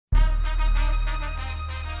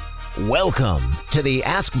Welcome to the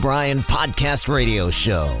Ask Brian podcast radio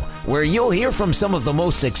show, where you'll hear from some of the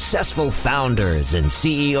most successful founders and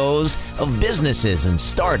CEOs of businesses and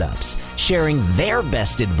startups, sharing their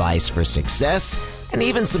best advice for success and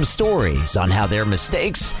even some stories on how their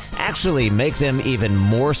mistakes actually make them even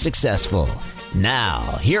more successful. Now,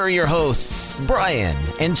 here are your hosts, Brian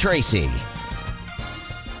and Tracy.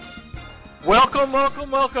 Welcome.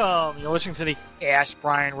 You're listening to the Ask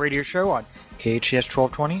Brian radio show on KHS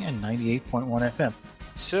 1220 and 98.1 FM.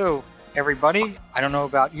 So, everybody, I don't know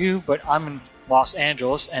about you, but I'm in Los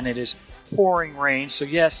Angeles and it is pouring rain. So,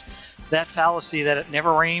 yes, that fallacy that it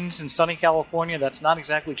never rains in sunny California, that's not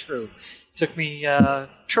exactly true. It took me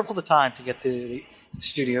triple the time to get to the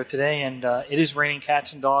studio today, and it is raining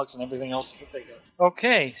cats and dogs and everything else that they go.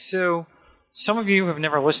 Okay, so some of you have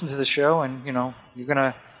never listened to the show, and, you know, you're going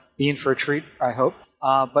to be in for a treat, I hope.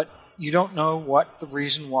 But you don't know what the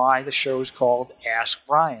reason why the show is called Ask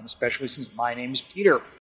Brian, especially since my name is Peter.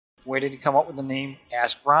 Where did he come up with the name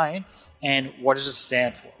Ask Brian, and what does it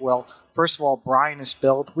stand for? Well, first of all, Brian is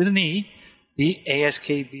spelled with an E,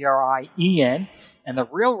 B-A-S-K-B-R-I-E-N, and the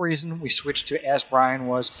real reason we switched to Ask Brian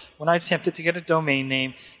was when I attempted to get a domain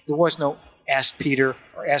name, there was no Ask Peter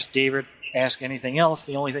or Ask David, Ask anything else.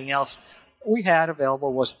 The only thing else we had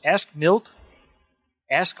available was Ask Milt,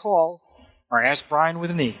 Ask Hall, or Ask Brian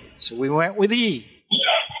with an E. So we went with E.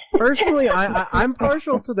 Personally, I'm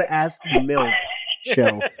partial to the Ask Milt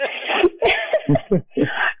show. Did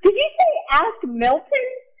you say Ask Milton?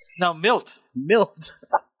 No, Milt. Milt.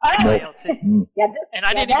 Oh, M-I-L-T. yeah, And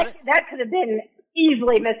I didn't even... that could have been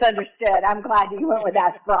easily misunderstood. I'm glad you went with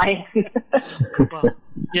Ask Brian. Well,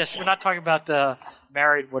 yes, we're not talking about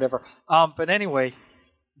married, whatever. But anyway,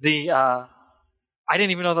 I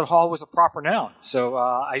didn't even know that Hall was a proper noun. So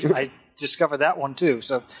I discovered that one too.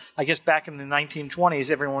 So I guess back in the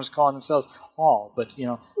 1920s, everyone was calling themselves Hall. But, you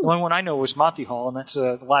know, the only one I know was Monty Hall, and that's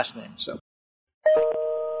the last name. So.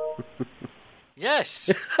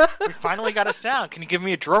 Yes, we finally got a sound. Can you give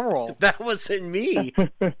me a drum roll? That wasn't me.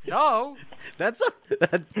 No. That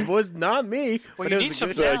was not me. Well, you need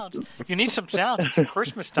some sounds. You need some sounds. It's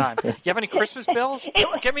Christmas time. You have any Christmas bells?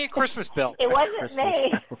 Give me a Christmas bell. It wasn't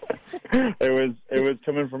me. It was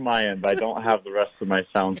coming from my end, but I don't have the rest of my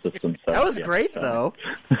sound system set. That was great, though.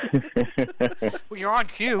 Well, you're on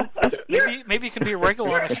cue. Maybe you can be a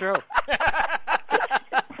regular on the show.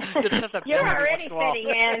 You're already fitting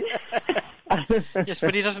in. Yes,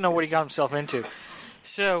 but he doesn't know what he got himself into.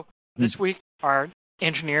 So this week, our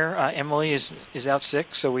engineer Emily is out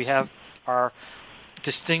sick, so we have our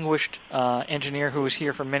distinguished engineer who was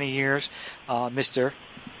here for many years, Mr.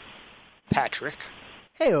 Patrick.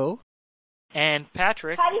 Heyo. And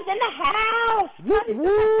Patrick. Patty's in the house. Whoop,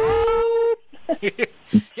 whoop.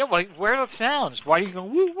 Yeah, well, where are the sounds? Why are you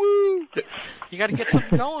going woo woo? You got to get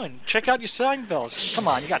something going. Check out your sound bells. Come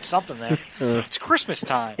on, you got something there. It's Christmas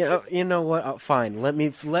time. You know what? Oh, fine. Let me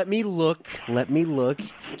look. Keep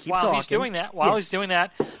While talking. he's doing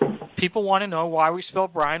that, people want to know why we spell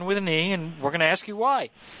Brian with an E, and we're going to ask you why.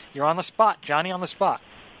 You're on the spot, Johnny on the spot.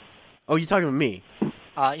 Oh, you're talking about me?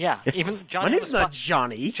 Yeah, even Johnny. My on name's the spot, not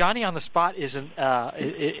Johnny. Johnny on the spot is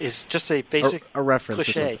just a basic a reference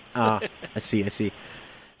cliche. I see.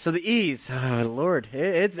 So the E's, oh, Lord,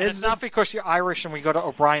 it's not because you're Irish and we go to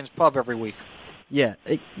O'Brien's pub every week. Yeah,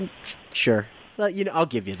 sure. Well, you know, I'll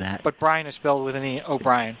give you that. But Brian is spelled with an E.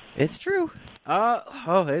 O'Brien. It's true.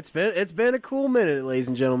 It's been a cool minute, ladies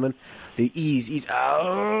and gentlemen. The E's.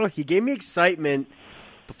 Oh, he gave me excitement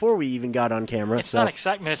before we even got on camera. It's not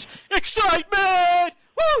excitement. It's excitement.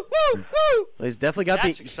 Woo, woo, woo! Well, he's definitely got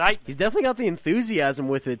excitement. He's definitely got the enthusiasm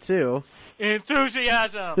with it too.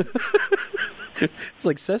 Enthusiasm. It's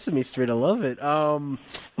like Sesame Street. I love it. Well,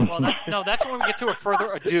 that's when we get to a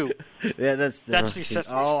further ado. Yeah, that's the Sesame Street.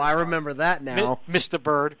 Oh, I remember that now. Mr.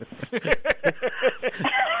 Bird.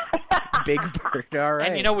 Big Bird. All right.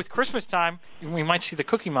 And you know, with Christmas time, we might see the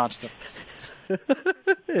Cookie Monster.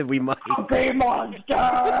 We might. Cookie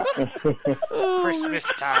Monster. Christmas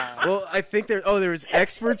time. Well, I think there was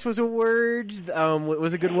experts was a word.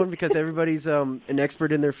 Was a good one because everybody's an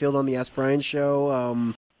expert in their field on the Ask Brian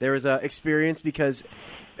show. There was experience because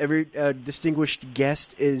every distinguished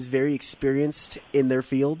guest is very experienced in their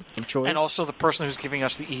field of choice. And also the person who's giving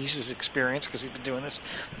us the E's is experienced because he's been doing this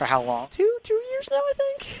for how long? 2 years now, I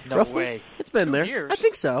think. No roughly. way. It's been 2 there. years? I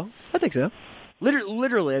think so.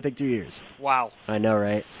 Literally, I think 2 years. Wow. I know,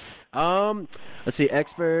 right? Let's see.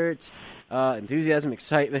 Experts, enthusiasm,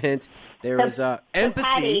 excitement. There was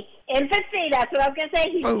empathy. Empathy, that's what I was going to say.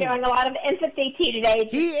 He's showing a lot of empathy to you today.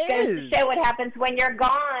 He goes is. to show what happens when you're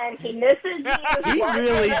gone. He misses you. He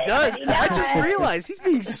really does. He I just realized he's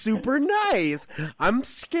being super nice. I'm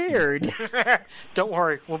scared. Don't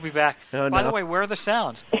worry, we'll be back. Oh, By no. the way, where are the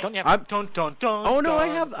sounds? Don't you have dun dun dun? Oh no,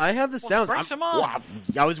 dun? I have the sounds. bring some on. Wow,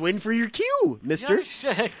 I was waiting for your cue, Mister.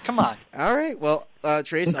 Yeah, come on. All right, well,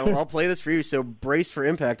 Trace, I'll play this for you. So brace for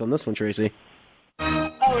impact on this one, Tracy.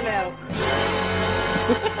 Oh, no.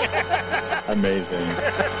 Amazing.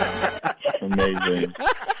 Amazing.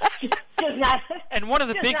 Just not, And one of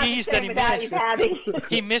the just big not the E's same that he without missed. you,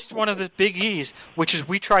 Patty. He missed one of the big E's, which is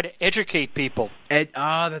we try to educate people.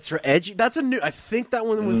 That's right. Edgy. That's a new. I think that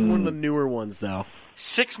one was one of the newer ones, though.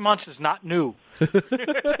 6 months is not new. It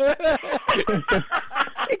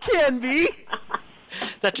can be.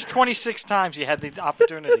 That's 26 times you had the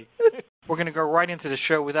opportunity. We're going to go right into the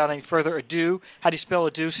show without any further ado. How do you spell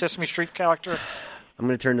ado, Sesame Street character? I'm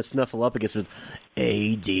going to turn the Snuffleupagus with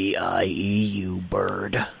ADIEU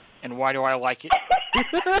bird. And why do I like it?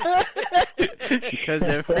 Because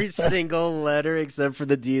every single letter except for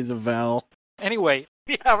the D is a vowel. Anyway,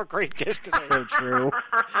 we have a great guest today. So true.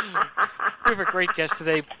 We have a great guest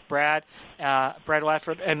today, Brad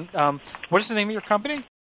Ledford. And what is the name of your company?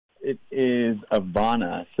 It is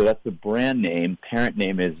Avana, so that's the brand name. Parent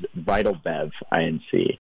name is Vital Bev,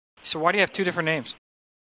 INC. So why do you have two different names?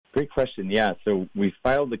 Great question. Yeah, so we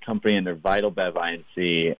filed the company under Vital Bev,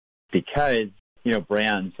 INC because,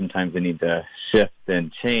 brands, sometimes they need to shift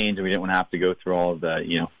and change, and we didn't want to have to go through all of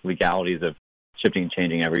the, legalities of shifting and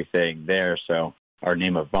changing everything there. So our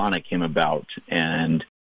name Avana came about, and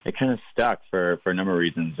it kind of stuck for a number of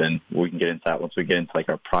reasons, and we can get into that once we get into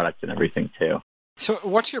our product and everything too. So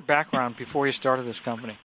what's your background before you started this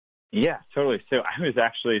company? Yeah, totally. So I was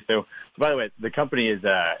actually by the way, the company is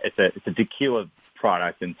it's a tequila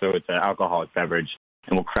product, and so it's an alcoholic beverage,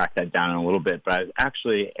 and we'll crack that down in a little bit. But I was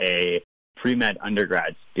actually a pre-med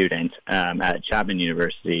undergrad student at Chapman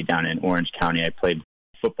University down in Orange County. I played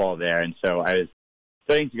football there, and so I was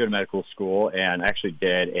studying to go to medical school, and I actually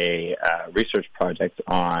did a research project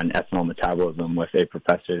on ethanol metabolism with a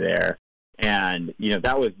professor there. And,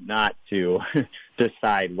 that was not to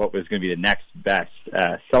decide what was going to be the next best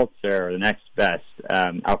seltzer or the next best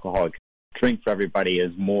alcoholic drink for everybody.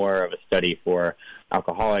 Is more of a study for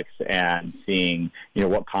alcoholics and seeing,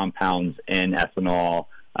 what compounds in ethanol,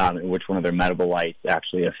 which one of their metabolites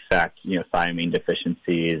actually affect, thiamine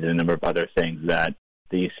deficiencies and a number of other things that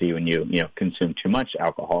you see when you consume too much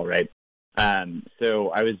alcohol, right? So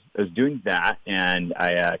I was doing that, and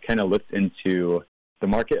I kind of looked into the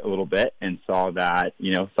market a little bit and saw that,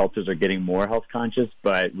 seltzers are getting more health conscious,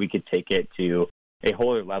 but we could take it to a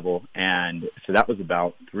whole other level. And so that was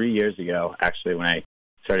about 3 years ago, actually, when I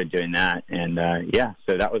started doing that. And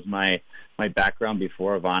so that was my background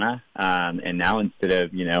before Avana. And now instead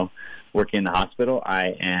of, working in the hospital,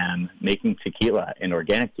 I am making tequila and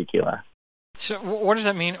organic tequila. So what does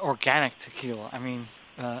that mean, organic tequila? I mean,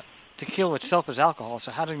 tequila itself is alcohol,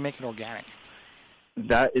 so how do you make it organic?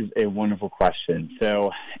 That is a wonderful question.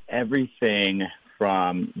 So everything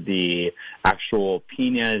from the actual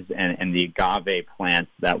piñas and the agave plants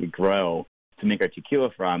that we grow to make our tequila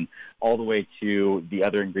from, all the way to the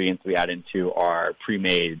other ingredients we add into our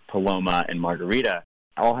pre-made Paloma and Margarita,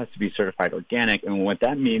 all has to be certified organic. And what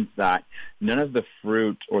that means is that none of the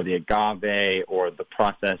fruit or the agave or the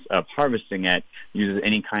process of harvesting it uses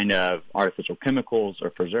any kind of artificial chemicals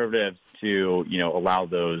or preservatives to, allow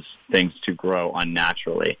those things to grow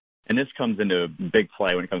unnaturally. And this comes into big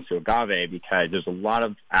play when it comes to agave, because there's a lot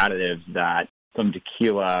of additives that some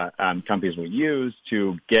tequila companies will use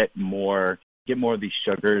to get more of these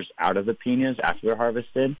sugars out of the piñas after they're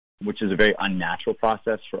harvested, which is a very unnatural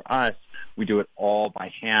process. For us, we do it all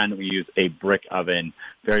by hand. We use a brick oven,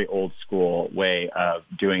 very old school way of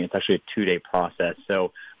doing it. It's actually a 2-day process.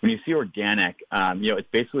 So when you see organic, it's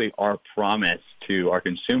basically our promise to our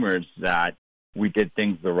consumers that we did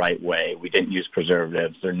things the right way. We didn't use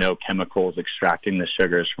preservatives. There are no chemicals extracting the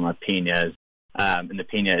sugars from our piñas. And the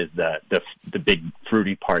piña is the big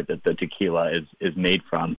fruity part that the tequila is made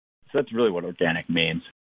from. So that's really what organic means.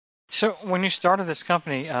 So when you started this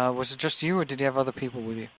company, was it just you, or did you have other people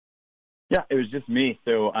with you? Yeah, it was just me.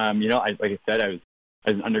 So, like I said, I was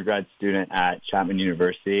an undergrad student at Chapman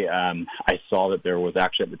University. I saw that there was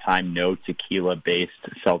actually at the time no tequila-based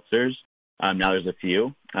seltzers. Now there's a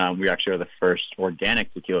few. We actually are the first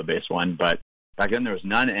organic tequila-based one, but back then there was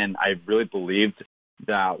none, and I really believed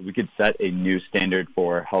that we could set a new standard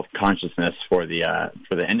for health consciousness for the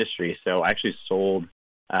industry. So I actually sold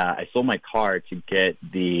my car to get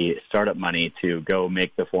the startup money to go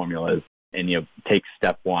make the formulas and take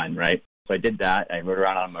step one, right? So I did that. I rode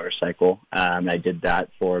around on a motorcycle. I did that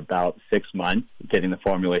for about 6 months, getting the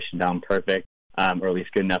formulation down perfect, or at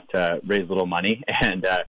least good enough to raise a little money and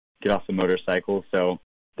get off the motorcycle. So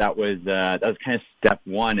that was kind of step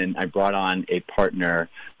one. And I brought on a partner,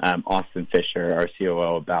 Austin Fisher, our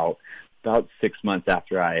COO, about 6 months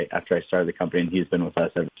after I started the company, and he's been with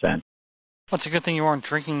us ever since. Well, it's a good thing you weren't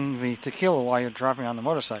drinking the tequila while you're driving on the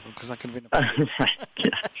motorcycle, because that could have been a right.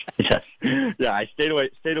 Yes. Yeah, I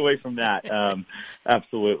stayed away from that.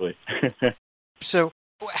 Absolutely. So,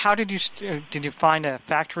 how did you find a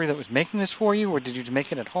factory that was making this for you, or did you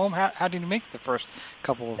make it at home? How did you make the first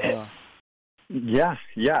couple of?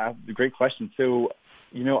 Yeah, great question. So,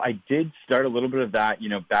 I did start a little bit of that,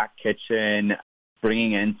 back kitchen,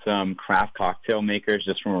 bringing in some craft cocktail makers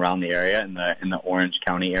just from around the area in the Orange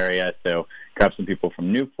County area. So grab some people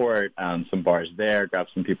from Newport, some bars there, grab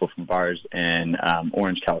some people from bars in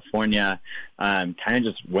Orange, California, kind of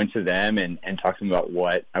just went to them and talked to them about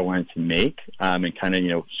what I wanted to make, and kind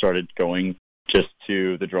of, started going just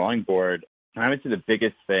to the drawing board. And I would say the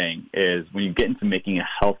biggest thing is when you get into making a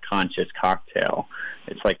health-conscious cocktail,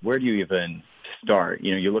 it's like, where do you even start?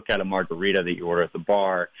 You look at a margarita that you order at the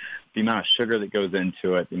bar, the amount of sugar that goes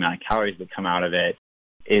into it, the amount of calories that come out of it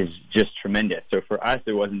is just tremendous. So for us,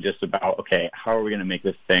 it wasn't just about, okay, how are we going to make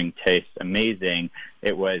this thing taste amazing?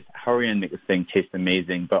 It was, how are we going to make this thing taste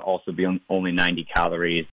amazing, but also be only 90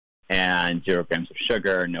 calories and 0 grams of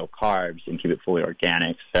sugar, no carbs, and keep it fully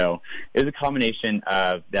organic. So it was a combination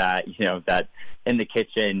of that, that in the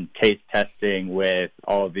kitchen taste testing with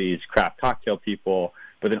all of these craft cocktail people,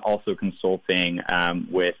 but then also consulting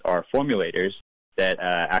with our formulators that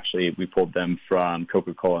actually we pulled them from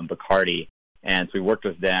Coca-Cola and Bacardi. And so we worked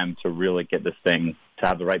with them to really get this thing to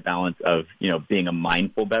have the right balance of, being a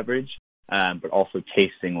mindful beverage, but also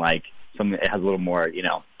tasting like something that has a little more,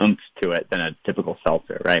 oomph to it than a typical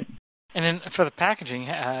seltzer, right? And then for the packaging,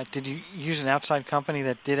 did you use an outside company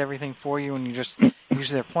that did everything for you and you just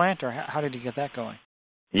used their plant, or how did you get that going?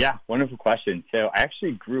 Yeah, wonderful question. So I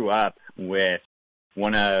actually grew up with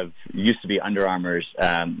used to be Under Armour's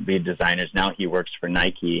lead designers. Now he works for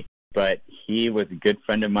Nike, but he was a good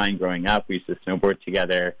friend of mine growing up. We used to snowboard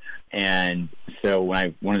together. And so when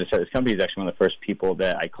I wanted to start this company, he was actually one of the first people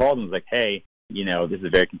that I called and was like, hey, this is a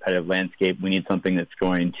very competitive landscape. We need something that's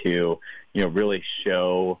going to, really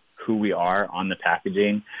show who we are on the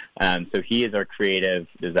packaging. So he is our creative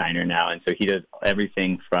designer now. And so he does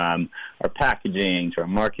everything from our packaging to our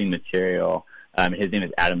marketing material. His name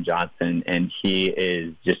is Adam Johnson, and he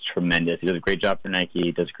is just tremendous. He does a great job for Nike.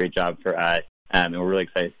 He does a great job for us. And we're really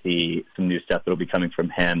excited to see some new stuff that will be coming from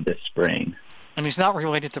him this spring. And he's not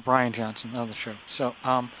related to Brian Johnson on the show. So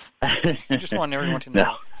I just want everyone to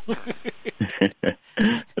know. No.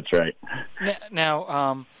 That's right.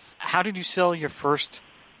 Now, how did you sell your first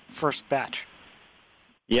batch?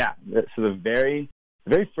 Yeah, so the very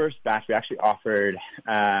first batch we actually offered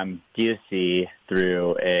D2C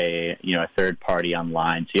through a third party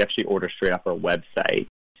online. So you actually order straight off our website.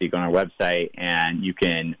 So you go on our website and you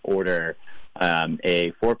can order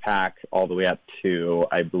a 4-pack all the way up to,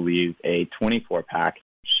 I believe, a 24-pack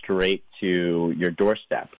straight to your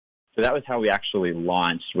doorstep. So that was how we actually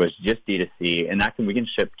launched, was just D2C, and we can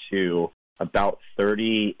ship to about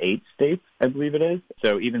 38 states, I believe it is.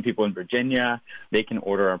 So even people in Virginia, they can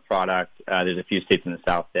order our product. There's a few states in the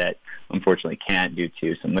South that unfortunately can't due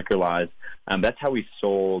to some liquor laws. That's how we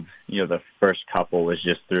sold, the first couple, was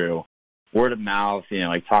just through word of mouth,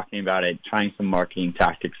 like talking about it, trying some marketing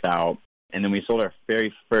tactics out. And then we sold our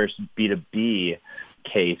very first B2B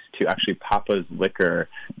case to actually Papa's Liquor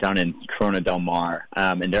down in Corona Del Mar.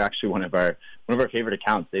 And they're actually one of our favorite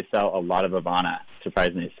accounts. They sell a lot of Avana,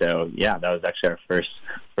 surprisingly. So yeah, that was actually our first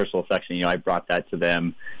little section. I brought that to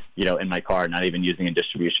them, in my car, not even using a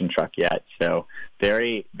distribution truck yet. So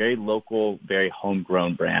very, very local, very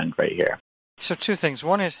homegrown brand right here. So 2 things.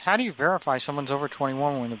 One is, how do you verify someone's over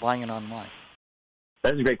 21 when they're buying it online?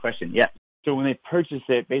 That's a great question. Yeah. So when they purchase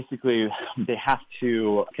it, basically they have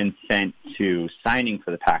to consent to signing for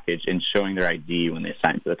the package and showing their ID when they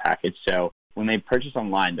sign for the package. So when they purchase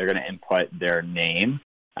online, they're going to input their name,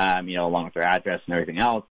 along with their address and everything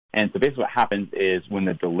else. And so basically what happens is when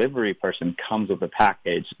the delivery person comes with the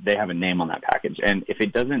package, they have a name on that package. And if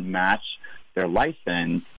it doesn't match their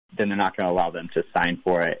license, then they're not going to allow them to sign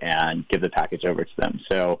for it and give the package over to them.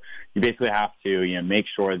 So you basically have to, make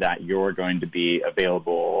sure that you're going to be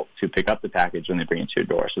available to pick up the package when they bring it to your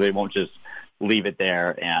door. So they won't just leave it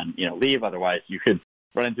there and, leave. Otherwise, you could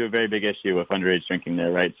run into a very big issue with underage drinking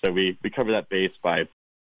there, right? So we cover that base by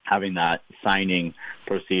having that signing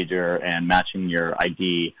procedure and matching your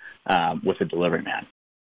ID with a delivery man.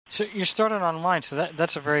 So you started online, so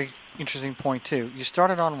that's a very interesting point too. You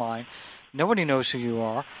started online. Nobody knows who you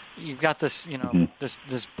are. You've got this,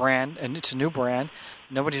 this brand, and it's a new brand.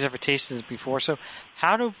 Nobody's ever tasted it before. So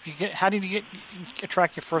how did you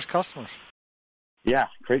attract your first customers? Yeah,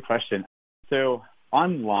 great question. So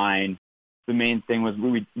online, the main thing was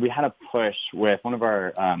we had a push with one of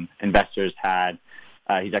our investors.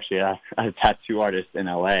 He's actually a tattoo artist in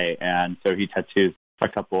LA, and so he tattoos a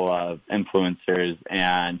couple of influencers,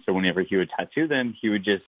 and so whenever he would tattoo them, he would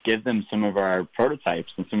just give them some of our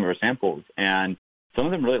prototypes and some of our samples, and some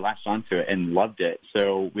of them really latched onto it and loved it.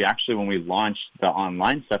 So we actually, when we launched the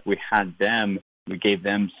online stuff, we gave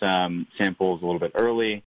them some samples a little bit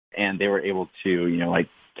early, and they were able to,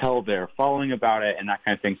 tell their following about it and that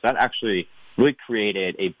kind of thing. So that actually really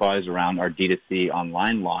created a buzz around our D2C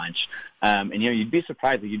online launch. And you'd be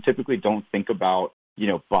surprised that you typically don't think about,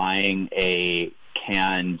 buying a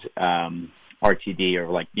canned RTD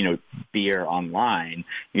or beer online.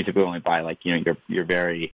 You typically only buy your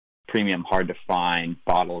very premium, hard to find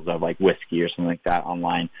bottles of whiskey or something like that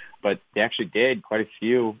online. But they actually did quite a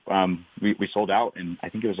few. We sold out, and I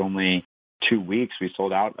think it was only 2 weeks. We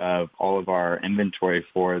sold out of all of our inventory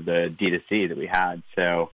for the D2C that we had.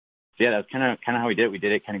 So yeah, that's kind of how we did it. We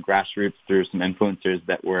did it kind of grassroots through some influencers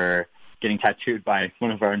that were getting tattooed by one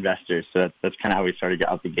of our investors. So that's kind of how we started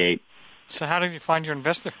out the gate. So how did you find your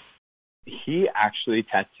investor? He actually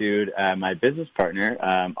tattooed my business partner,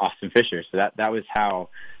 Austin Fisher. So that was how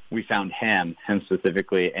we found him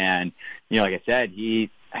specifically. And, like I said, he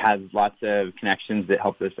has lots of connections that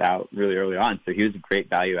helped us out really early on. So he was a great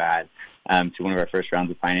value add to one of our first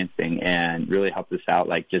rounds of financing and really helped us out,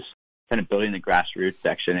 just kind of building the grassroots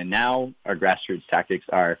section. And now our grassroots tactics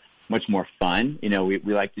are much more fun. We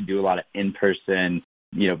like to do a lot of in-person,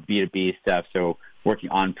 B2B stuff. So working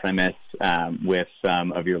on premise with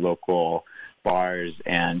some of your local bars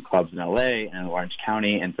and clubs in LA and Orange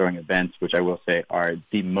County and throwing events, which I will say are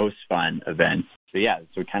the most fun events. So yeah,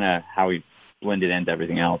 so kind of how we blended into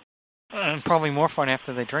everything else. And probably more fun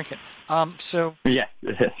after they drink it. So yes,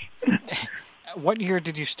 it is. What year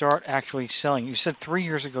did you start actually selling? You said 3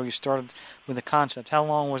 years ago you started with the concept. How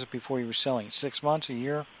long was it before you were selling? 6 months, a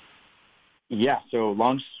year? Yeah, so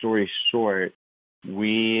long story short,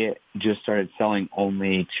 we just started selling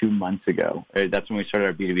only 2 months ago. That's when we started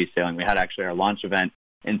our B2B selling. We had actually our launch event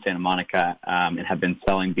in Santa Monica and have been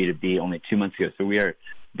selling B2B only 2 months ago. So we are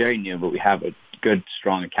very new, but we have a good,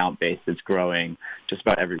 strong account base that's growing just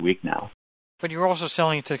about every week now. But you're also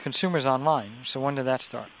selling to consumers online. So when did that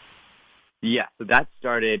start? Yeah, so that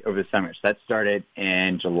started over the summer. So that started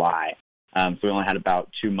in July. So we only had about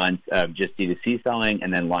 2 months of just D2C selling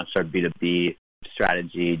and then launched our B2B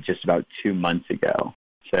strategy just about 2 months ago.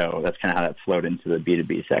 So that's kind of how that flowed into the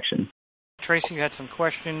B2B section. Tracy, you had some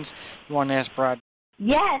questions you want to ask Brad?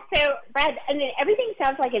 Yeah, so Brad, everything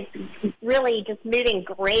sounds like it's really just moving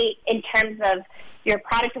great in terms of your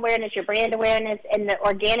product awareness, your brand awareness, and the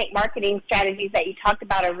organic marketing strategies that you talked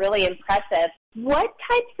about are really impressive. What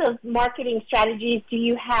types of marketing strategies do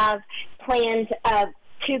you have planned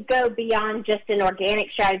to go beyond just an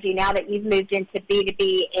organic strategy now that you've moved into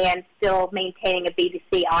B2B and still maintaining a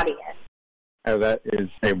B2C audience? Oh, that is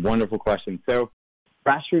a wonderful question. So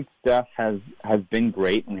grassroots stuff has been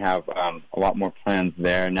great, and we have a lot more plans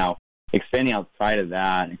there. Now, expanding outside of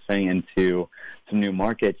that, expanding into some new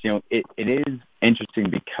markets, it is interesting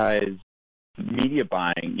because media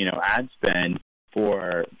buying, ad spend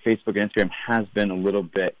for Facebook and Instagram has been a little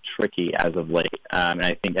bit tricky as of late. And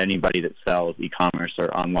I think anybody that sells e-commerce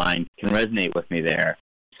or online can resonate with me there.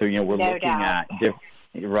 So, we're looking at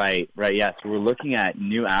Right. Yeah. So we're looking at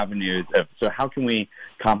new avenues so how can we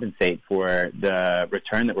compensate for the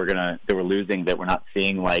return that we're losing, that we're not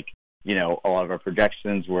seeing all of our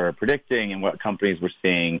projections were predicting and what companies were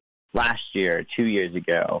seeing last year, 2 years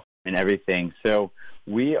ago and everything. So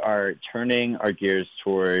we are turning our gears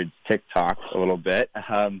towards TikTok a little bit.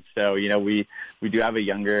 So, we do have a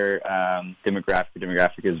younger demographic. The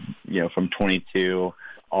demographic is, from 22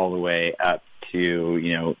 all the way up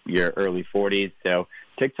to, your early 40s. So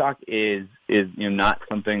TikTok is not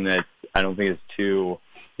something that I don't think is too,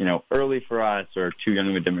 early for us or too young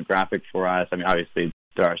of a demographic for us. I mean, obviously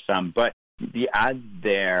there are some, but the ads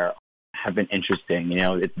there have been interesting.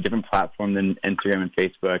 It's a different platform than Instagram and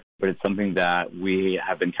Facebook, but it's something that we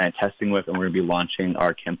have been kind of testing with, and we're going to be launching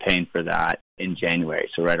our campaign for that in January,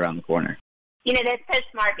 so right around the corner. That's so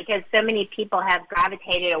smart because so many people have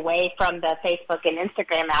gravitated away from the Facebook and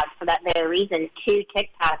Instagram ads for that very reason to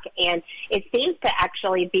TikTok. And it seems to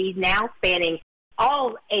actually be now spanning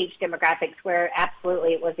all age demographics, where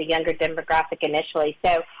absolutely it was a younger demographic initially.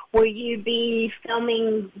 So will you be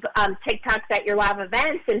filming TikToks at your live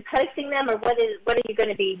events and posting them, or what are you going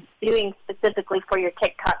to be doing specifically for your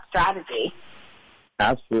TikTok strategy?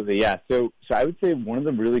 Absolutely, yeah. So I would say one of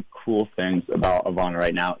the really cool things about Avana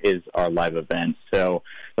right now is our live events. So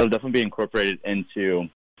that'll definitely be incorporated into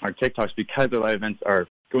our TikToks because our live events are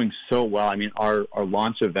going so well. I mean, our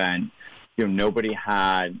launch event, nobody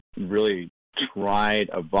had really tried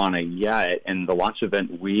Avana yet, and the launch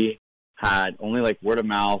event we had only like word of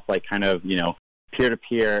mouth, like kind of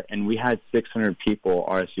peer-to-peer, and we had 600 people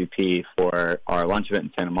RSVP for our launch event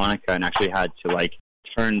in Santa Monica, and actually had to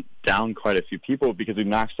turn down quite a few people because we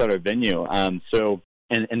maxed out our venue. And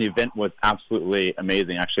the event was absolutely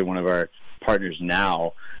amazing. Actually, one of our partners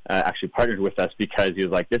now actually partnered with us because he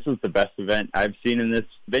was like, this is the best event I've seen in this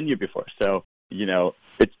venue before. So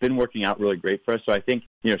it's been working out really great for us. So I think,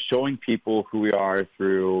 showing people who we are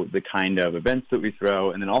through the kind of events that we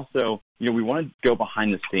throw, and then also, we want to go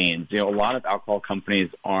behind the scenes. A lot of alcohol companies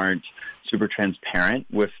aren't super transparent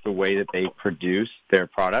with the way that they produce their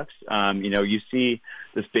products. You see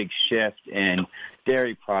this big shift in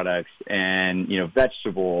dairy products and,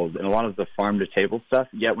 vegetables and a lot of the farm-to-table stuff.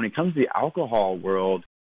 Yet when it comes to the alcohol world,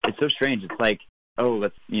 it's so strange. It's like, oh,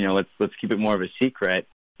 let's keep it more of a secret.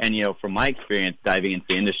 And, from my experience diving into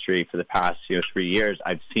the industry for the past, 3 years,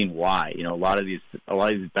 I've seen why. A lot of these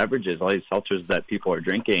beverages, a lot of these seltzers that people are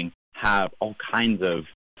drinking have all kinds of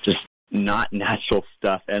just not natural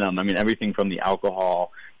stuff in them. I mean, everything from the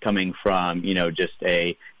alcohol coming from, just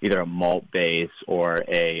either a malt base or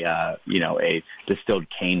a distilled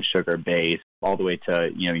cane sugar base, all the way to,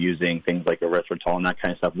 using things like erythritol and that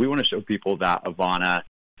kind of stuff. We want to show people that Avana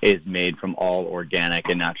is made from all organic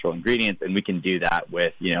and natural ingredients, and we can do that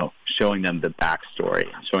with, showing them the backstory,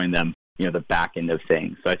 showing them, the back end of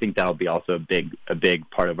things. So I think that'll be also a big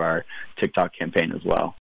part of our TikTok campaign as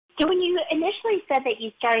well. So when you initially said that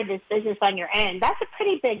you started this business on your own, that's a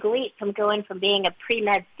pretty big leap from going from being a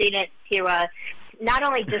pre-med student to not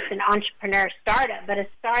only just an entrepreneur startup, but a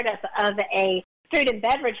startup of a food and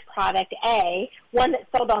beverage product, A, one that's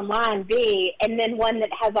sold online, B, and then one that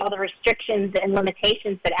has all the restrictions and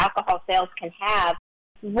limitations that alcohol sales can have.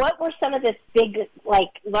 What were some of the big,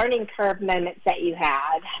 learning curve moments that you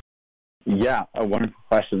had? Yeah, a wonderful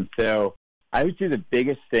question. So I would say the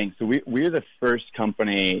biggest thing, so we're the first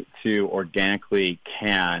company to organically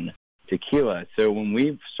can tequila. So when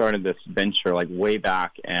we started this venture, way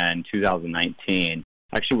back in 2019,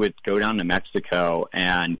 I actually would go down to Mexico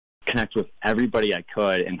and connect with everybody I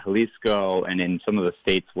could in Jalisco and in some of the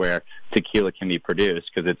states where tequila can be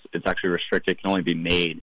produced, because it's actually restricted. It can only be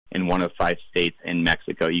made in one of 5 states in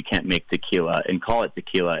Mexico. You can't make tequila and call it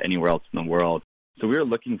tequila anywhere else in the world. So we were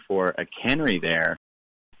looking for a cannery there,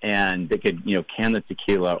 and they could, can the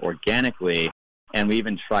tequila organically. And we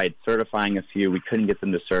even tried certifying a few. We couldn't get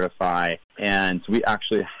them to certify. And so we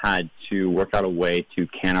actually had to work out a way to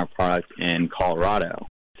can our product in Colorado.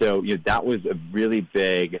 So, that was a really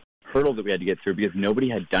big hurdle that we had to get through because nobody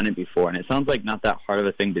had done it before. And it sounds like not that hard of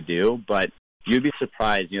a thing to do, but you'd be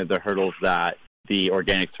surprised, the hurdles that the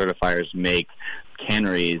organic certifiers make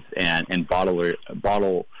canneries and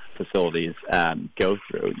bottle facilities go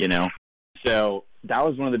through, So that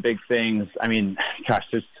was one of the big things. I mean, gosh,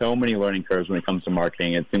 there's so many learning curves when it comes to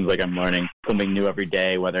marketing. It seems like I'm learning something new every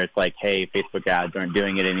day, whether it's like, hey, Facebook ads aren't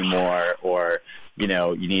doing it anymore, or, you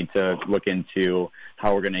need to look into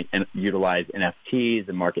how we're going to utilize NFTs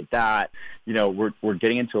and market that. We're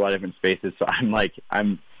getting into a lot of different spaces. So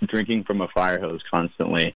I'm drinking from a fire hose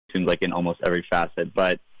constantly. Seems like in almost every facet,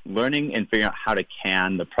 but learning and figuring out how to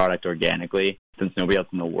can the product organically, since nobody else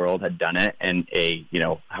in the world had done it, and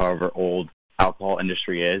however old alcohol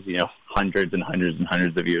industry is, hundreds and hundreds and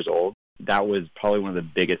hundreds of years old. That was probably one of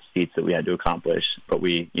the biggest feats that we had to accomplish, but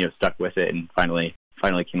we, stuck with it and finally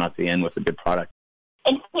came out to the end with a good product.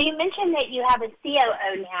 And so you mentioned that you have a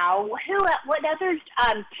COO now. What other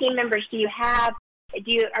team members do you have? Are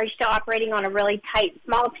you still operating on a really tight,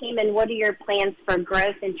 small team, and what are your plans for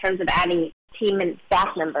growth in terms of adding team and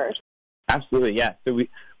staff members? Absolutely, yeah. So we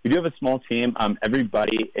do have a small team.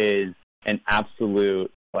 Everybody is an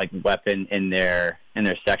absolute weapon in their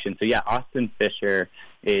section. So yeah, Austin Fisher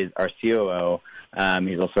is our COO.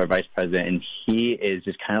 He's also our vice president, and he is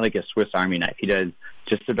just kind of like a Swiss Army knife. He does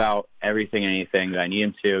just about everything, anything that I need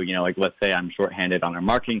him to. Let's say I'm shorthanded on our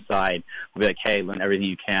marketing side, I'll be like, hey, learn everything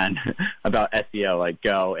you can about SEO.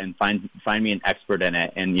 Go and find me an expert in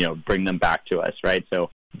it, and bring them back to us, right? So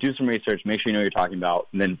do some research, make sure you know what you're talking about,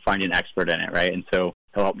 and then find an expert in it, right? And so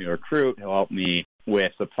He'll help me recruit. He'll help me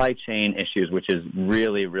with supply chain issues, which is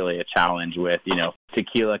really, really a challenge with,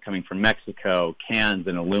 tequila coming from Mexico, cans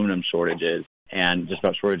and aluminum shortages, and just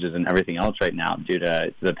about shortages and everything else right now due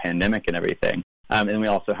to the pandemic and everything. And we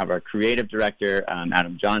also have our creative director,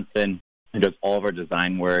 Adam Johnson, who does all of our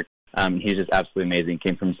design work. He's just absolutely amazing.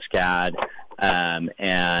 Came from SCAD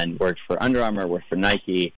and worked for Under Armour, worked for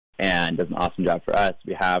Nike, and does an awesome job for us.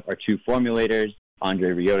 We have our two formulators,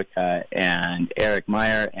 Andre Riotica and Eric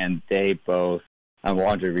Meyer, and they both,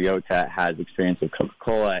 Andre Riotica has experience with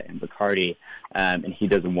Coca-Cola and Bacardi, and he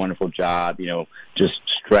does a wonderful job, just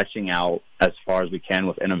stretching out as far as we can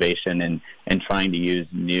with innovation and trying to use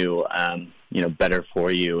new, better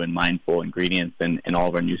for you and mindful ingredients in all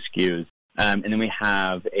of our new SKUs. And then we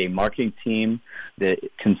have a marketing team that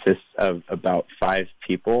consists of about 5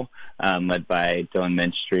 people, led by Dylan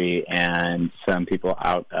Minstry and some people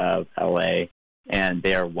out of LA. And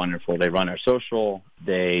they are wonderful. They run our social.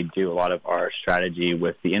 They do a lot of our strategy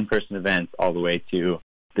with the in-person events all the way to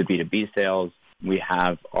the B2B sales. We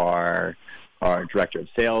have our director of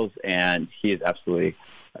sales, and he is absolutely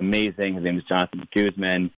amazing. His name is Jonathan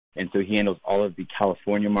Guzman. And so he handles all of the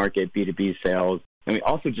California market, B2B sales. And we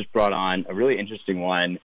also just brought on a really interesting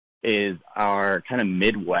one is our kind of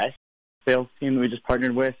Midwest sales team that we just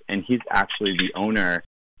partnered with. And he's actually the owner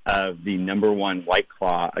of the #1 White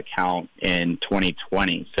Claw account in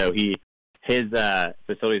 2020. So his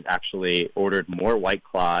facilities actually ordered more White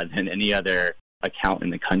Claw than any other account in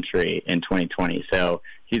the country in 2020. So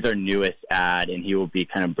he's our newest ad, and he will be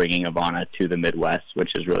kind of bringing Avana to the Midwest,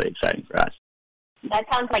 which is really exciting for us. That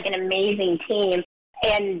sounds like an amazing team,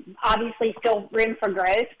 and obviously still room for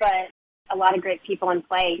growth, but a lot of great people in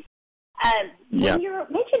place. When you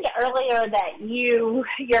mentioned earlier that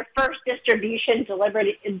your first distribution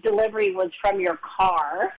delivery was from your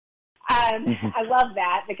car, I love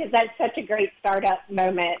that because that's such a great startup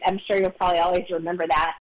moment. I'm sure you'll probably always remember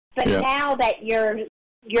that. But now that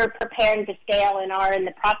you're preparing to scale and are in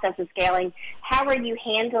the process of scaling, how are you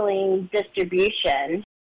handling distribution?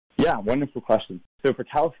 Yeah, wonderful question. So for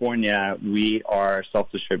California, we are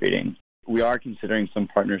self-distributing. We are considering some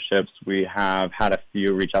partnerships. We have had a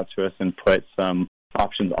few reach out to us and put some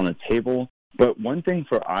options on the table. But one thing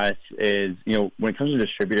for us is, when it comes to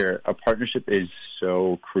distributor, a partnership is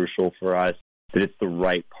so crucial for us that it's the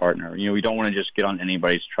right partner. We don't want to just get on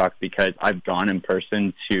anybody's truck, because I've gone in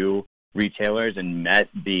person to retailers and met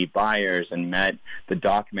the buyers and met the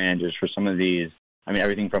dock managers for some of these. I mean,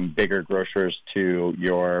 everything from bigger grocers to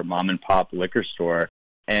your mom and pop liquor store.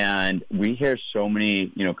 And we hear so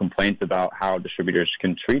many, complaints about how distributors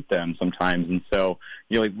can treat them sometimes. And so,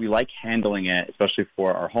 we like handling it, especially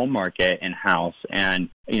for our home market in-house. And,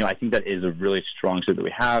 I think that is a really strong suit that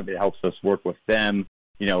we have. It helps us work with them.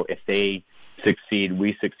 If they succeed,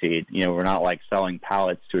 we succeed. We're not like selling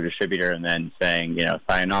pallets to a distributor and then saying,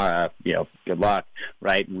 sayonara, good luck,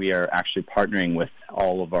 right? We are actually partnering with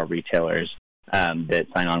all of our retailers that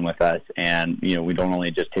sign on with us. And, we don't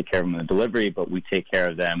only just take care of them in the delivery, but we take care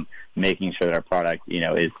of them making sure that our product,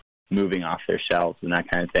 is moving off their shelves and that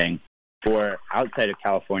kind of thing. For outside of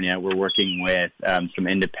California, we're working with some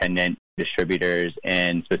independent distributors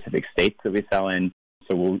in specific states that we sell in.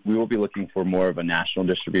 So we will be looking for more of a national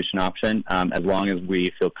distribution option, as long as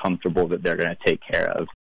we feel comfortable that they're going to take care of,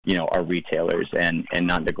 our retailers and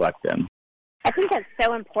not neglect them. I think that's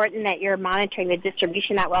so important that you're monitoring the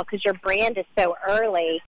distribution that well, because your brand is so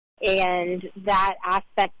early, and that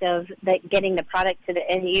aspect of getting the product to the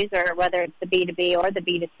end user, whether it's the B2B or the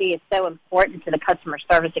B2C, is so important to the customer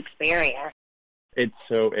service experience. It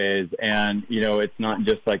so is. And, it's not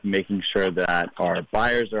just like making sure that our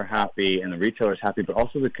buyers are happy and the retailers happy, but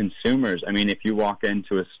also the consumers. I mean, if you walk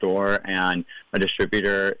into a store and a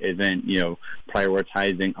distributor isn't,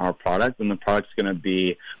 prioritizing our product, then the product's going to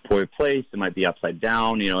be poorly placed. It might be upside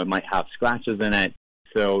down. It might have scratches in it.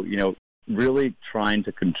 So, really trying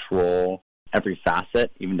to control every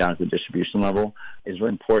facet, even down to the distribution level, is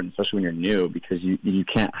really important, especially when you're new, because you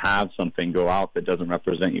can't have something go out that doesn't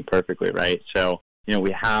represent you perfectly, right? So,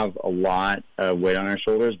 we have a lot of weight on our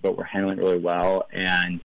shoulders, but we're handling it really well,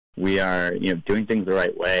 and we are, doing things the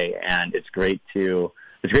right way, and it's great to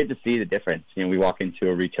see the difference. We walk into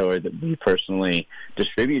a retailer that we personally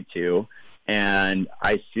distribute to, and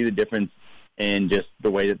I see the difference in just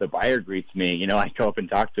the way that the buyer greets me. I go up and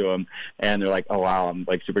talk to them, and they're like, oh, wow, I'm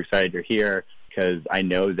like super excited you're here, because I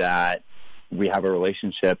know that we have a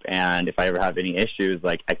relationship, and if I ever have any issues,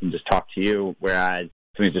 like, I can just talk to you, whereas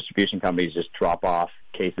some of these distribution companies just drop off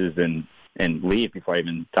cases and leave before I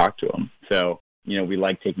even talk to them. So, we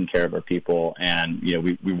like taking care of our people, and,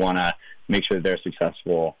 we want to make sure they're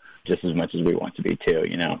successful just as much as we want to be too,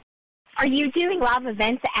 Are you doing live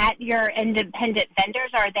events at your independent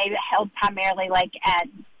vendors, or are they held primarily like at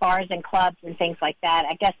bars and clubs and things like that?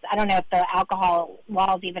 I guess I don't know if the alcohol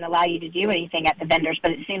laws even allow you to do anything at the vendors,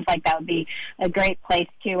 but it seems like that would be a great place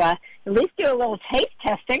to at least do a little taste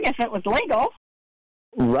testing if it was legal.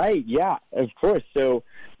 Right, yeah, of course. So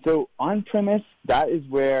on-premise, that is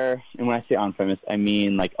where, and when I say on-premise, I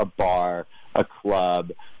mean like a bar, a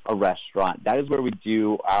club, a restaurant. That is where we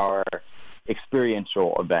do our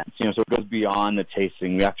experiential events. So it goes beyond the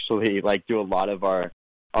tasting. We actually do a lot of our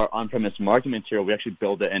on-premise marketing material. We actually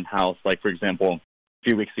build it in-house. Like, for example, a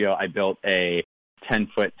few weeks ago, I built a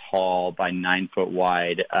 10-foot tall by 9-foot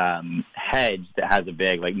wide hedge that has a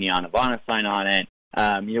big neon Avana sign on it.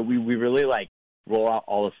 We really roll out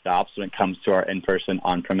all the stops when it comes to our in-person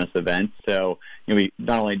on-premise events. So we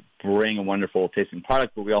not only bring a wonderful tasting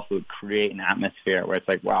product, but we also create an atmosphere where it's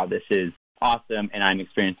like, wow, this is awesome, and I'm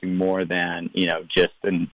experiencing more than just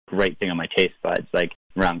a great thing on my taste buds.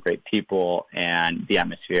 Around great people, and the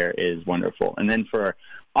atmosphere is wonderful. And then for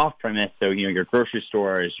off-premise, so your grocery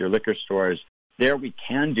stores, your liquor stores, there we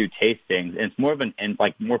can do tastings, and it's more of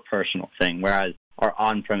more personal thing. Whereas our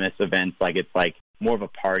on-premise events, it's more of a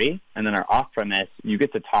party, and then our off-premise, you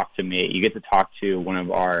get to talk to me, you get to talk to one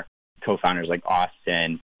of our co-founders like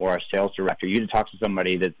Austin or our sales director. You get to talk to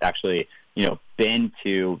somebody that's actually been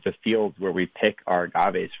to the fields where we pick our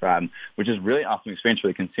agaves from, which is really awesome experience for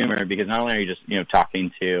the consumer, because not only are you just you're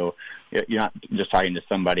not just talking to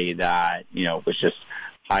somebody that was just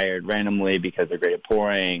hired randomly because they're great at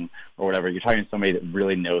pouring or whatever. You're talking to somebody that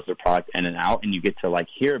really knows their product in and out, and you get to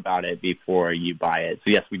hear about it before you buy it. So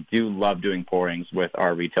yes, we do love doing pourings with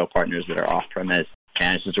our retail partners that are off premise,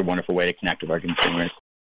 and it's just a wonderful way to connect with our consumers.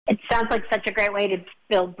 It sounds like such a great way to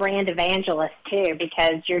build brand evangelists, too,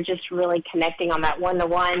 because you're just really connecting on that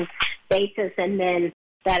one-to-one basis, and then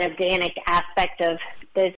that organic aspect of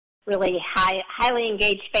those really highly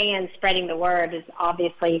engaged fans spreading the word is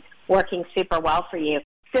obviously working super well for you.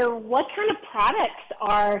 So what kind of products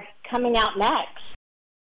are coming out next?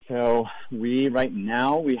 So right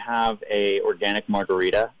now we have a organic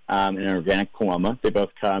margarita and an organic Paloma. They both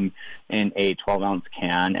come in a 12-ounce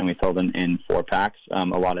can, and we sell them in 4-packs. A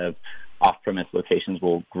lot of off-premise locations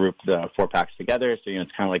will group the 4-packs together, so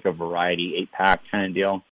it's kind of like a variety 8-pack kind of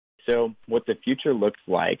deal. So what the future looks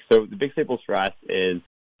like, so the big staples for us is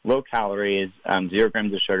low calories, 0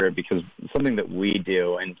 grams of sugar, because something that we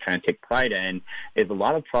do and kind of take pride in is a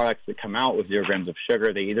lot of products that come out with 0 grams of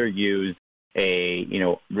sugar, they either use a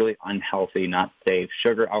really unhealthy, not safe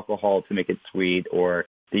sugar alcohol to make it sweet, or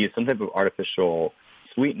they use some type of artificial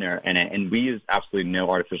sweetener in it. And we use absolutely no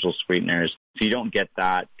artificial sweeteners, so you don't get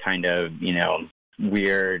that kind of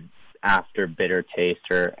weird after bitter taste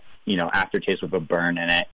or aftertaste with a burn in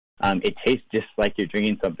it. It tastes just like you're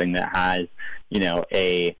drinking something that has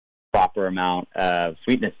a proper amount of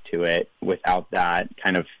sweetness to it without that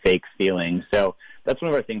kind of fake feeling. So that's one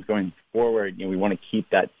of our things going forward. We want to keep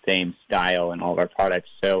that same style in all of our products.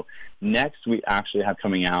 So next we actually have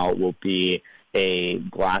coming out will be a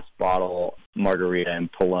glass bottle margarita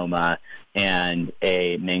and Paloma and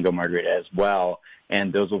a mango margarita as well.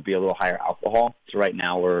 And those will be a little higher alcohol. So right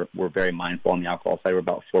now we're very mindful on the alcohol side. We're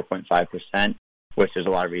about 4.5%, which there's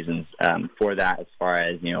a lot of reasons for that, as far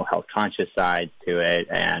as, health conscious sides to it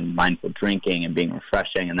and mindful drinking and being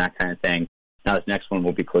refreshing and that kind of thing. Now this next one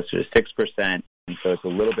will be closer to 6%. And so it's a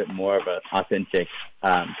little bit more of an authentic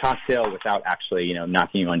cocktail without actually,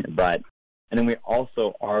 knocking you on your butt. And then we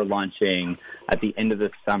also are launching at the end of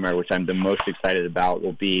this summer, which I'm the most excited about,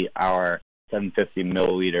 will be our 750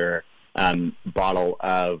 milliliter bottle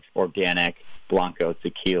of organic Blanco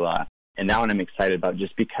tequila. And that one I'm excited about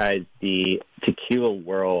just because the tequila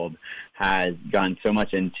world has gone so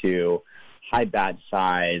much into high batch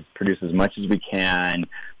size, produce as much as we can,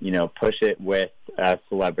 push it with a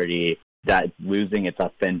celebrity, that's losing its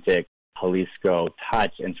authentic Jalisco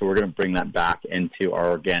touch. And so we're going to bring that back into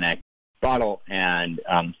our organic bottle and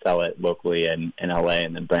sell it locally in LA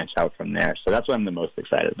and then branch out from there. So that's what I'm the most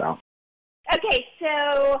excited about. Okay,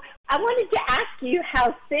 so I wanted to ask you,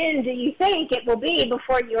 how soon do you think it will be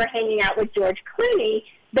before you are hanging out with George Clooney,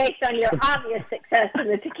 based on your obvious success in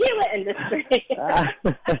the tequila industry?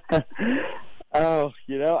 Oh,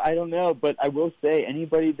 I don't know, but I will say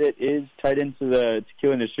anybody that is tied into the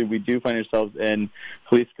tequila industry, we do find ourselves in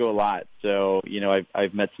Jalisco a lot. So,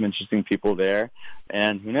 I've met some interesting people there,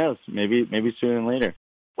 and who knows, maybe sooner than later.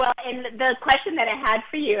 Well, and the question that I had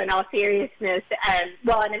for you, in all seriousness,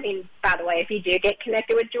 by the way, if you do get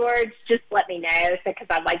connected with George, just let me know, because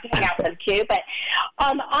I'd like to hang out with him too. But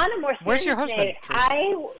on a more serious Where's your husband?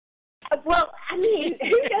 note,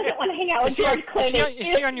 who doesn't want to hang out with George Clooney? Is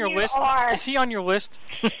he on your list? Is he on your list?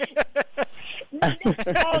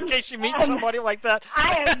 In case you meet somebody like that.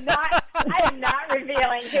 I am not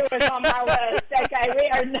revealing who was on my list. Okay,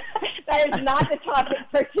 that is not the topic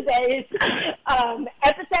for today's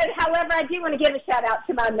episode. However, I do want to give a shout out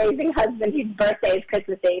to my amazing husband, whose birthday is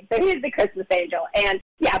Christmas Eve. So he's the Christmas angel. And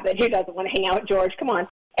yeah, but who doesn't want to hang out with George? Come on.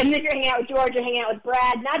 And if you're hanging out with George, you're hanging out with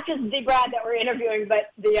Brad, not just the Brad that we're interviewing,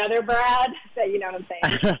 but the other Brad. So you know what I'm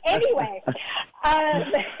saying. Anyway,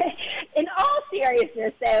 in all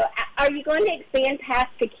seriousness, though, are you going to expand past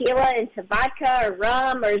tequila into vodka or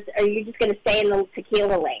rum, or are you just going to stay in the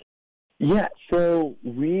tequila lane? Yeah, so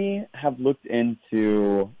we have looked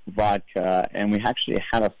into vodka, and we actually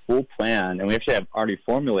had a full plan, and we actually have already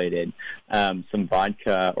formulated some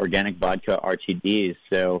organic vodka RTDs,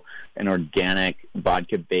 so an organic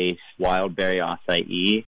vodka-based wild berry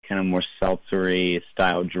acai, kind of more seltzery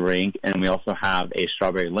style drink, and we also have a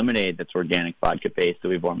strawberry lemonade that's organic vodka-based that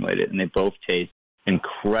we formulated, and they both taste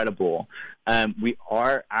incredible. We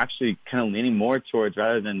are actually kind of leaning more towards,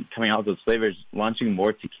 rather than coming out with those flavors, launching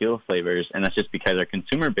more tequila flavors, and that's just because our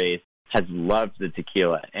consumer base has loved the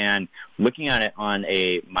tequila. And looking at it on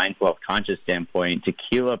a mindful health conscious standpoint,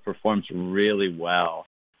 tequila performs really well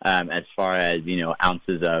as far as,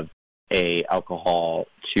 ounces of a alcohol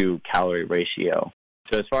to calorie ratio.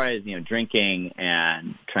 So as far as, drinking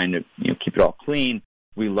and trying to, keep it all clean,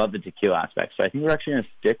 we love the tequila aspect. So I think we're actually going to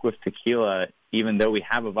stick with tequila, even though we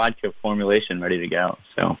have a vodka formulation ready to go.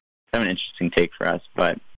 So kind of an interesting take for us.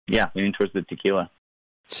 But yeah, leaning towards the tequila.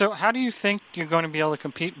 So how do you think you're going to be able to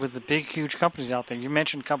compete with the big, huge companies out there? You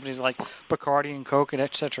mentioned companies like Bacardi and Coke, and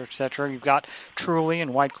et cetera, et cetera. You've got Truly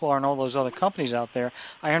and White Claw and all those other companies out there.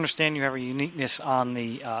 I understand you have a uniqueness on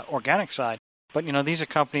the organic side. But, these are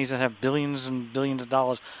companies that have billions and billions of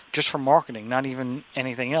dollars just for marketing, not even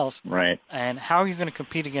anything else. Right. And how are you going to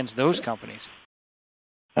compete against those companies?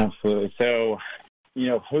 Absolutely. So,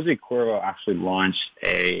 Jose Cuervo actually launched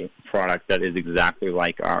a product that is exactly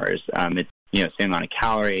like ours. It's, same amount of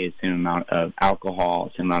calories, same amount of alcohol,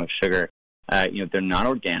 same amount of sugar. They're not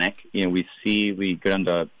organic. We go down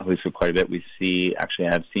to Jose quite a bit.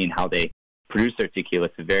 Have seen how they produce their tequila.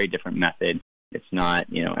 It's a very different method. It's not,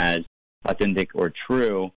 as authentic or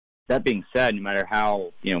true. That being said, no matter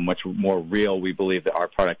how much more real we believe that our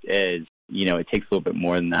product is, it takes a little bit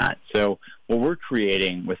more than that. So what we're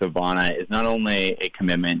creating with Avana is not only a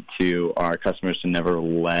commitment to our customers to never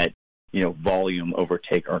let volume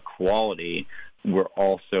overtake our quality. We're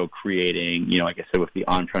also creating, like I said, with the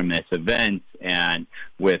on-premise events and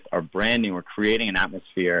with our branding, we're creating an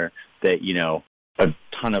atmosphere that a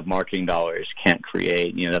ton of marketing dollars can't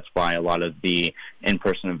create. That's why a lot of the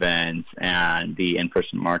in-person events and the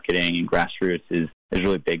in-person marketing and grassroots is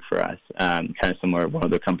really big for us. Kind of similar, one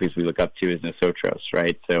of the companies we look up to is Nosotros,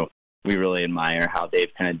 right? So we really admire how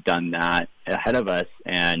they've kind of done that ahead of us,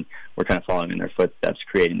 and we're kind of following in their footsteps,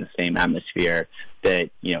 creating the same atmosphere that,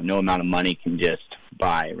 no amount of money can just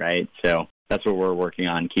buy, right? So that's what we're working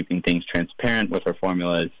on, keeping things transparent with our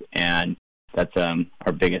formulas, and that's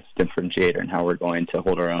our biggest differentiator in how we're going to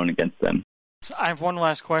hold our own against them. So I have one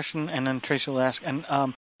last question, and then Tracy will ask, and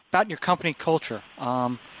about your company culture.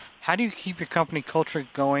 How do you keep your company culture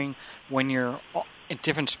going when you're in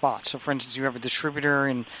different spots? So, for instance, you have a distributor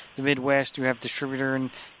in the Midwest, you have a distributor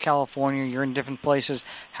in California, you're in different places.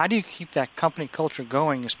 How do you keep that company culture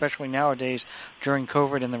going, especially nowadays during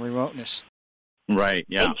COVID and the remoteness? Right,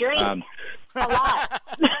 yeah. They drink a lot.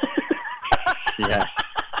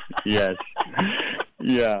 Yes.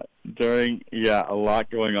 A lot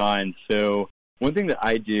going on. So one thing that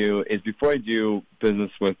I do is before I do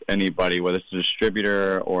business with anybody, whether it's a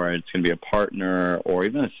distributor or it's going to be a partner or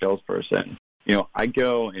even a salesperson, I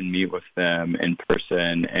go and meet with them in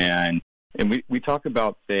person, and we talk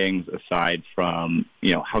about things aside from,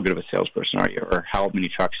 how good of a salesperson are you or how many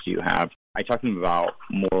trucks do you have. I talk to them about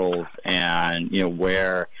morals and,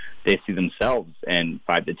 where they see themselves in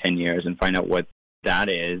 5 to 10 years and find out what that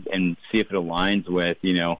is and see if it aligns with,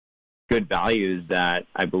 good values that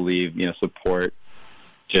I believe, support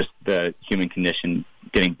just the human condition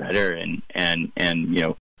getting better and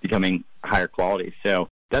becoming higher quality. So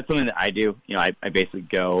that's something that I do. I basically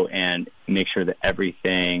go and make sure that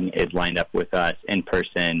everything is lined up with us in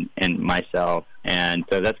person and myself. And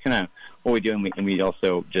so that's kind of what we do. And we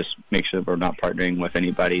also just make sure that we're not partnering with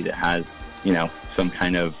anybody that has, some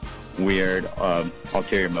kind of weird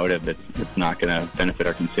ulterior motive that's not going to benefit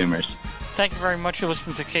our consumers. Thank you very much. You're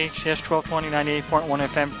listening to KHS 1220, 98.1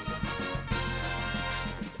 FM.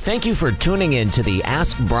 Thank you for tuning in to the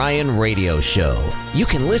Ask Brian radio show. You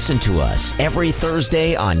can listen to us every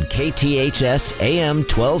Thursday on KTHS AM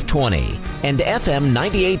 1220 and FM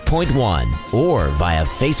 98.1 or via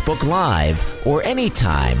Facebook Live or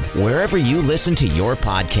anytime wherever you listen to your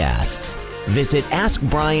podcasts. Visit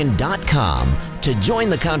AskBrian.com to join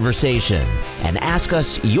the conversation and ask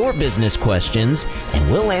us your business questions,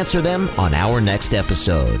 and we'll answer them on our next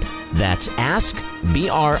episode. That's AskBrien.com.